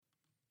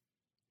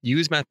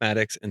Use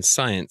mathematics and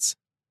science.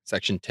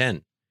 Section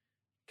 10.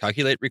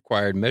 Calculate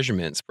required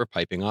measurements for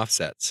piping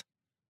offsets.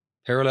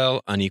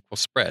 Parallel unequal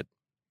spread.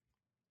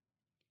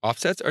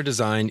 Offsets are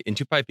designed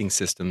into piping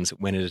systems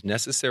when it is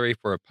necessary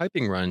for a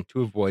piping run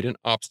to avoid an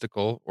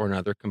obstacle or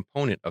another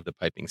component of the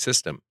piping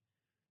system.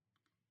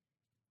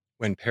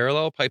 When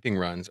parallel piping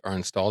runs are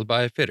installed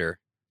by a fitter,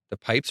 the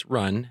pipes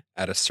run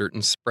at a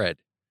certain spread.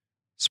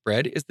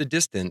 Spread is the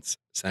distance,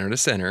 center to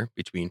center,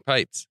 between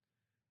pipes.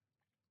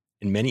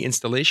 In many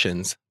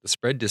installations, the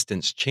spread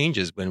distance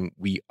changes when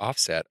we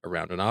offset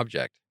around an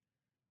object.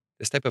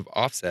 This type of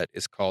offset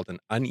is called an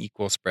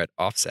unequal spread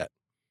offset.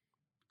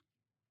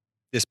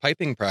 This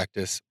piping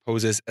practice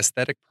poses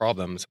aesthetic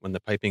problems when the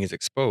piping is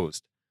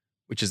exposed,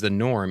 which is the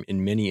norm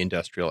in many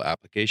industrial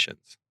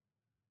applications.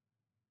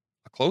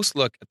 A close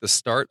look at the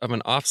start of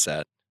an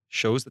offset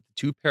shows that the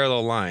two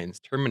parallel lines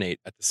terminate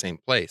at the same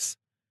place.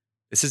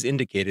 This is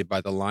indicated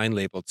by the line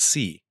labeled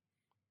C.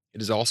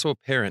 It is also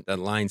apparent that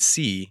line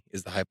C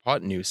is the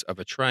hypotenuse of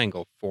a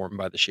triangle formed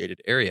by the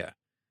shaded area.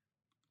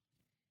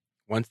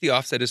 Once the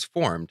offset is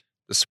formed,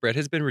 the spread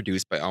has been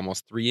reduced by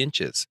almost 3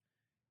 inches,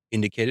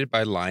 indicated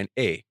by line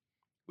A,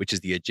 which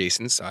is the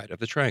adjacent side of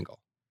the triangle.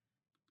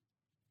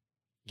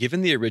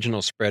 Given the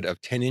original spread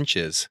of 10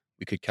 inches,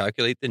 we could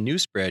calculate the new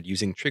spread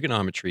using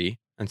trigonometry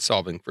and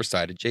solving for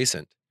side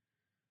adjacent.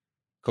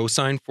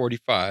 Cosine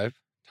 45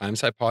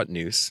 times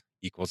hypotenuse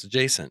equals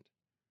adjacent.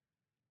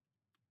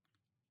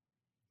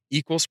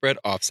 Equal spread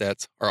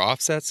offsets are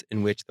offsets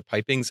in which the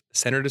piping's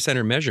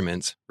center-to-center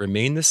measurements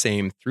remain the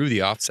same through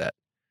the offset.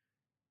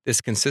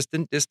 This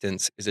consistent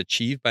distance is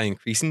achieved by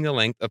increasing the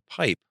length of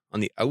pipe on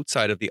the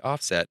outside of the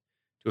offset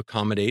to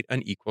accommodate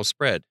an equal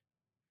spread.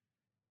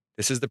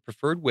 This is the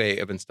preferred way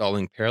of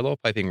installing parallel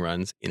piping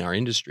runs in our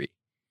industry.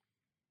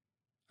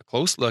 A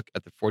close look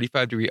at the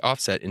 45-degree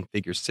offset in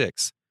Figure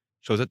 6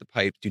 shows that the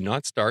pipes do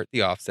not start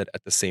the offset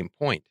at the same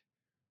point.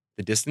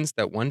 The distance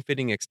that one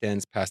fitting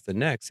extends past the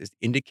next is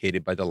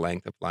indicated by the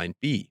length of line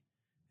B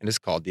and is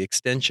called the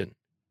extension.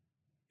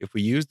 If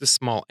we use the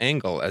small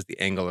angle as the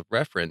angle of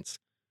reference,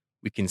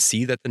 we can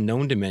see that the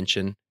known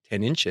dimension,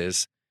 10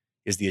 inches,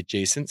 is the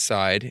adjacent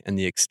side and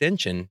the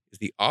extension is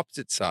the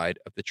opposite side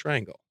of the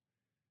triangle.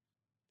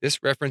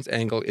 This reference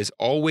angle is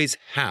always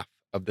half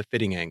of the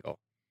fitting angle,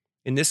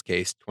 in this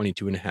case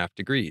 22.5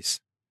 degrees.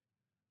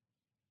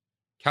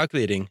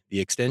 Calculating the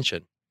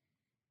extension.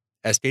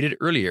 As stated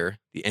earlier,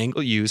 the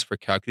angle used for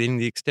calculating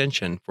the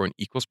extension for an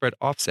equal spread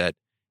offset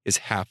is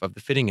half of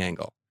the fitting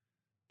angle.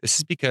 This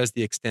is because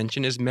the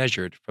extension is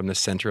measured from the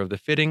center of the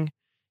fitting,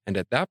 and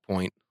at that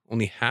point,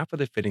 only half of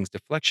the fitting's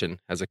deflection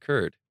has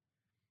occurred.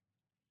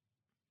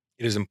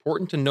 It is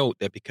important to note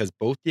that because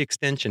both the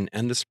extension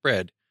and the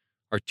spread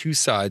are two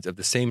sides of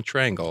the same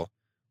triangle,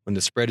 when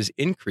the spread is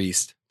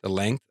increased, the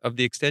length of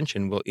the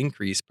extension will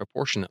increase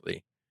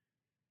proportionately.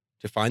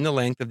 To find the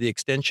length of the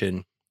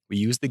extension, we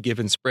use the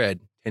given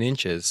spread, 10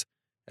 inches,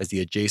 as the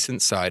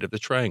adjacent side of the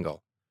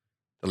triangle.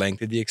 The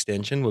length of the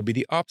extension will be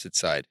the opposite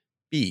side,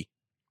 B.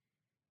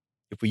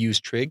 If we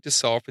use trig to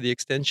solve for the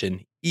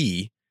extension,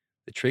 E,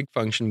 the trig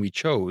function we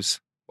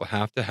chose will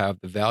have to have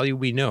the value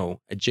we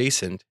know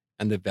adjacent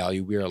and the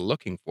value we are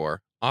looking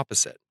for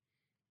opposite.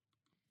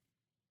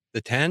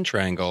 The tan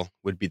triangle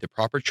would be the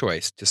proper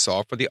choice to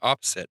solve for the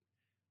opposite.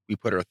 We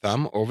put our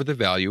thumb over the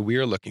value we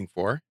are looking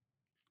for.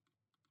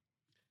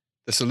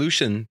 The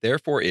solution,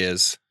 therefore,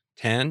 is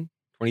tan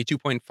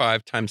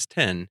 22.5 times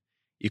 10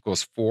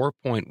 equals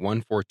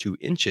 4.142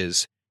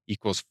 inches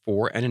equals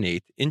 4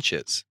 1/8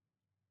 inches.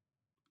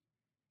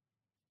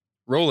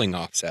 Rolling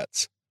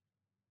offsets.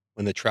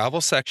 When the travel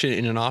section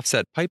in an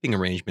offset piping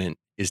arrangement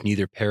is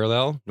neither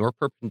parallel nor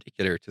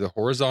perpendicular to the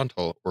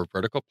horizontal or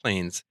vertical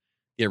planes,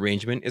 the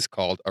arrangement is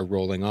called a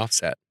rolling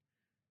offset.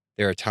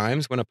 There are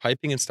times when a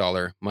piping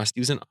installer must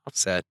use an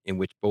offset in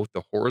which both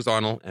the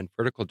horizontal and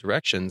vertical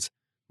directions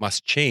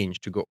must change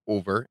to go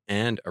over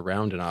and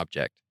around an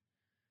object.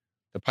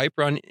 The pipe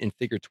run in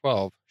Figure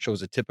 12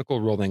 shows a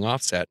typical rolling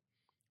offset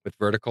with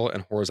vertical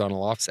and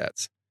horizontal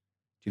offsets.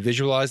 To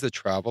visualize the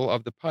travel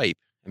of the pipe,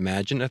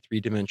 imagine a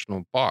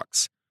three-dimensional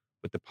box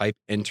with the pipe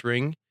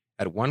entering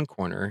at one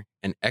corner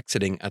and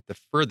exiting at the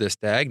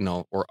furthest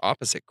diagonal or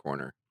opposite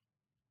corner.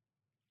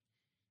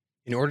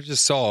 In order to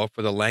solve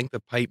for the length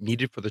of pipe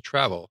needed for the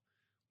travel,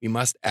 we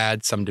must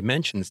add some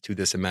dimensions to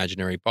this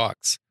imaginary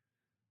box,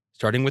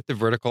 starting with the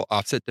vertical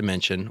offset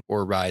dimension,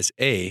 or rise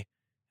A,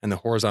 and the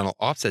horizontal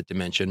offset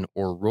dimension,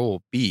 or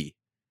roll B.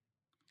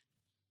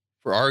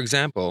 For our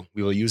example,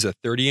 we will use a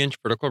 30-inch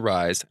vertical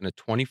rise and a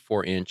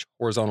 24-inch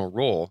horizontal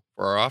roll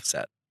for our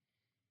offset.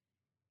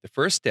 The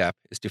first step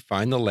is to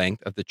find the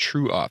length of the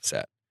true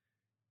offset.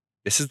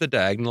 This is the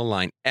diagonal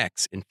line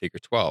X in Figure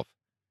 12.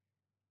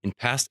 In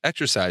past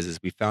exercises,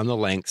 we found the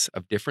lengths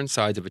of different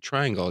sides of a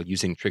triangle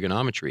using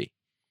trigonometry.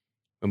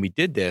 When we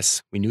did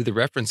this, we knew the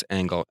reference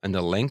angle and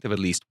the length of at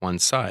least one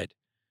side.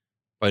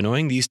 By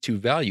knowing these two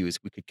values,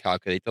 we could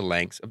calculate the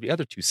lengths of the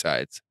other two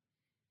sides.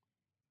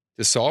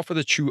 To solve for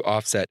the true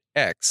offset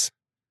X,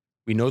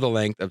 we know the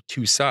length of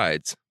two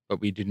sides, but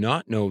we do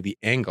not know the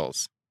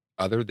angles,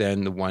 other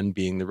than the one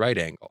being the right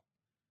angle.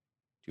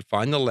 To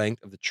find the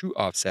length of the true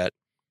offset,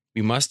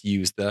 we must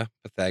use the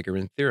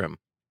Pythagorean theorem.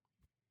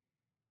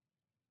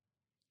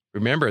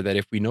 Remember that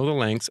if we know the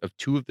lengths of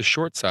two of the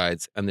short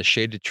sides and the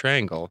shaded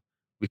triangle,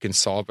 we can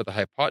solve for the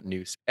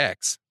hypotenuse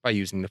x by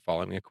using the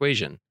following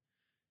equation.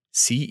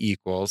 C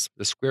equals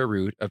the square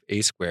root of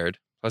a squared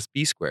plus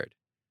b squared.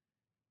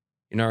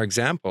 In our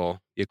example,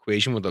 the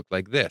equation would look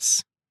like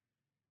this.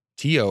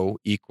 TO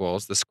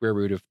equals the square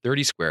root of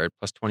 30 squared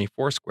plus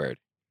 24 squared.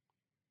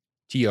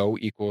 TO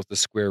equals the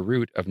square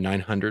root of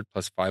 900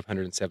 plus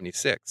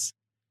 576.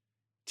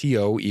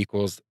 TO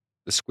equals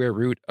the square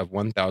root of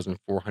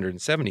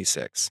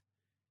 1,476.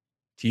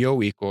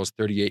 TO equals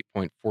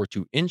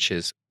 38.42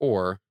 inches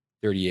or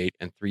 38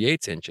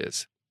 3/8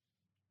 inches.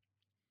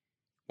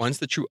 Once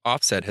the true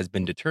offset has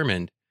been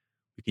determined,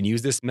 we can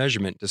use this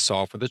measurement to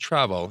solve for the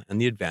travel and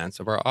the advance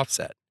of our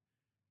offset.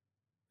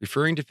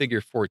 Referring to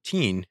figure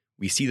 14,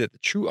 we see that the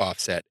true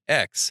offset,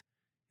 x,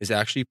 is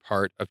actually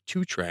part of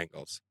two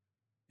triangles.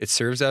 It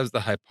serves as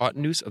the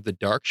hypotenuse of the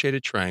dark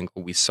shaded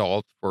triangle we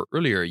solved for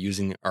earlier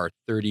using our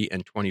 30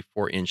 and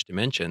 24-inch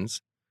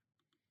dimensions.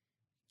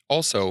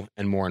 Also,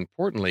 and more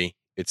importantly,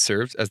 it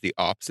serves as the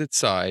opposite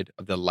side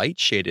of the light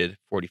shaded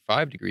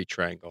 45-degree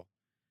triangle.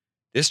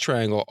 This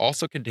triangle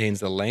also contains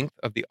the length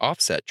of the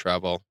offset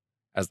travel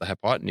as the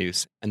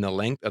hypotenuse and the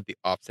length of the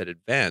offset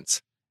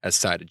advance as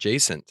side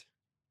adjacent.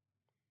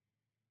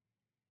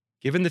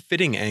 Given the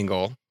fitting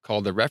angle,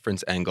 called the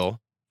reference angle,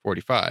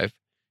 45,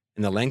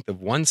 and the length of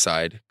one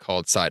side,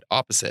 called side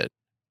opposite,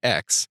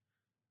 x,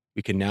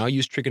 we can now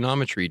use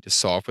trigonometry to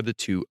solve for the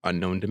two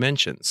unknown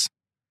dimensions.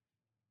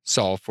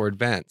 Solve for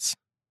advance.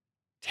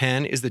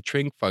 Tan is the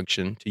trig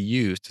function to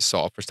use to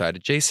solve for side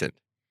adjacent.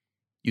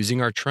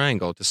 Using our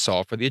triangle to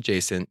solve for the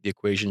adjacent, the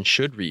equation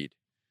should read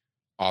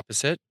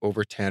opposite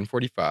over tan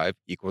 45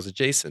 equals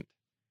adjacent.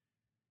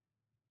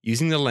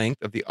 Using the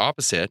length of the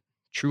opposite,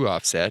 true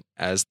offset,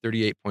 as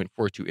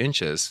 38.42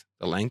 inches,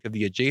 the length of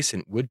the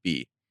adjacent would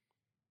be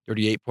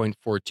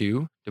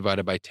 38.42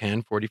 divided by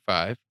tan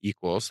 45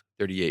 equals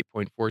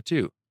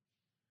 38.42.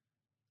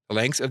 The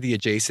lengths of the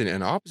adjacent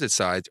and opposite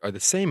sides are the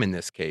same in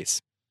this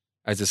case.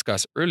 As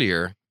discussed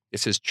earlier,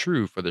 this is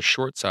true for the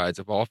short sides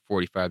of all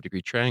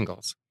 45-degree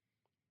triangles.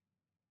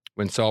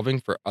 When solving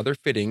for other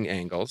fitting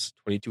angles,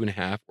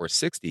 22.5 or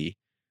 60,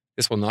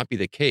 this will not be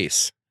the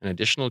case, and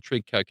additional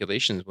trig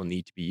calculations will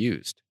need to be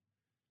used.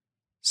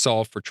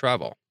 Solve for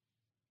travel.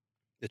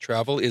 The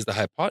travel is the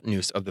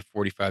hypotenuse of the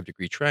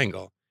 45-degree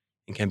triangle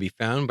and can be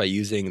found by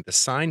using the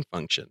sine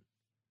function.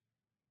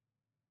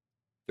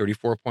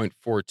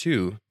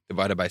 34.42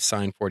 divided by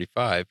sine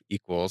 45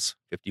 equals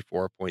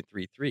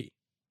 54.33.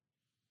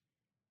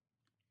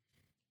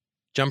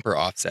 Jumper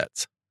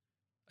offsets.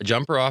 A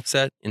jumper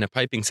offset in a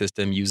piping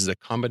system uses a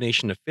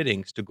combination of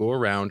fittings to go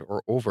around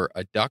or over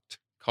a duct,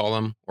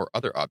 column, or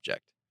other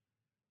object.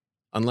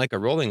 Unlike a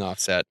rolling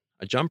offset,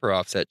 a jumper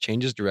offset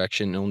changes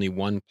direction in only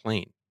one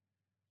plane.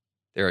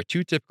 There are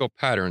two typical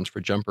patterns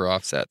for jumper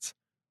offsets,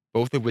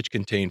 both of which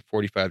contain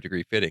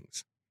 45-degree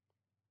fittings.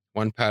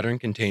 One pattern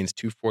contains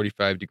two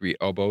 45-degree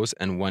elbows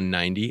and one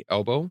 90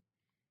 elbow,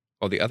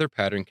 while the other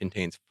pattern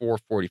contains four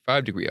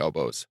 45-degree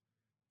elbows.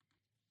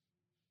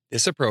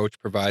 This approach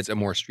provides a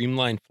more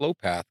streamlined flow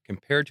path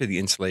compared to the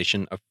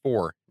installation of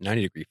four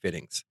 90-degree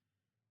fittings.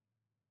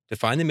 To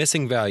find the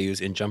missing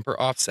values in jumper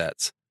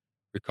offsets,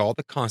 recall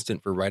the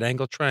constant for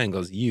right-angled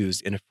triangles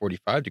used in a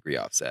 45-degree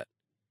offset.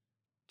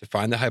 To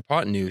find the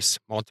hypotenuse,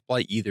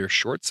 multiply either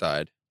short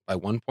side by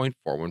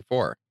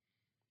 1.414.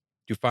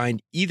 To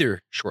find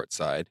either short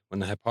side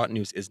when the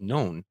hypotenuse is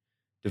known,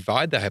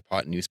 divide the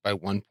hypotenuse by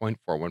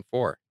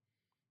 1.414.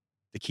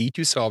 The key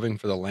to solving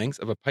for the lengths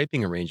of a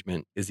piping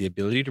arrangement is the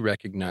ability to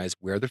recognize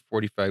where the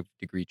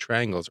 45-degree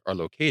triangles are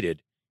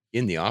located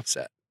in the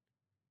offset.